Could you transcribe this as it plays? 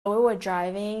were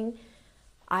driving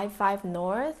I-5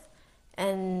 North,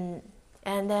 and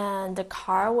then the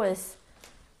car was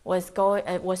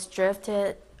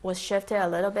shifted a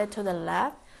little bit to the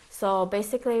left. So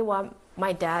basically, what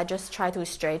my dad just tried to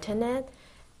straighten it,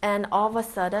 and all of a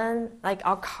sudden, like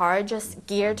our car just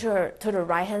geared to the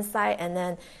right hand side, and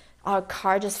then our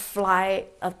car just fly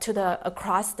up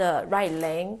across the right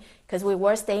lane because we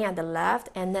were staying at the left,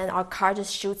 and then our car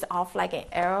just shoots off like an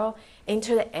arrow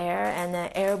into the air and then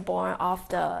airborne off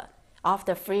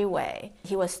the freeway.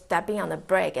 He was stepping on the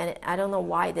brake, and I don't know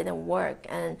why it didn't work,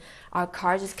 and our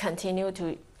car just continued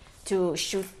to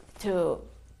shoot to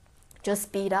just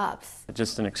speed up.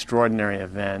 Just an extraordinary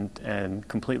event, and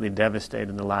completely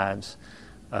devastated the lives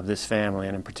of this family,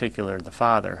 and in particular the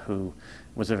father, who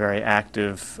was a very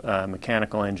active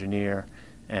mechanical engineer,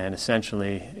 and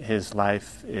essentially his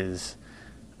life is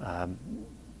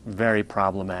very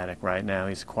problematic right now.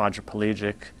 He's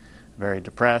quadriplegic, very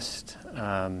depressed,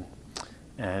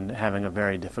 and having a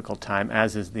very difficult time,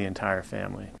 as is the entire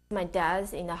family. My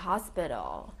dad's in the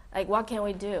hospital. Like, what can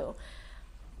we do?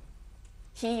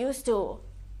 He used to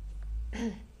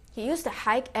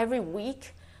hike every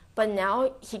week, but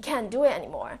now he can't do it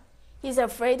anymore. He's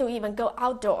afraid to even go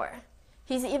outdoor.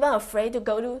 He's even afraid to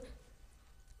go to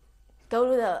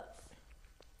the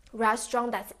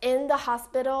restaurant that's in the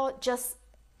hospital, just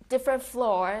different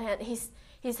floor, and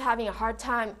he's having a hard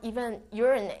time even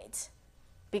urinate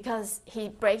because he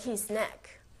break his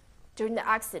neck during the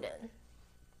accident.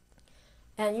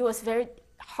 And it was very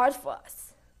hard for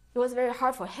us. It was very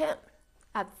hard for him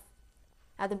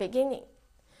at the beginning.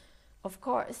 Of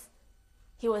course,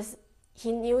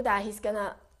 he knew that he's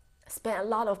gonna spend a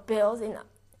lot of bills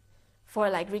for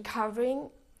like recovering,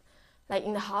 like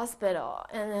in the hospital,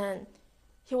 and then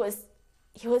he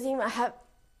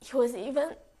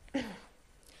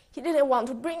didn't want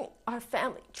to bring our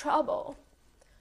family trouble.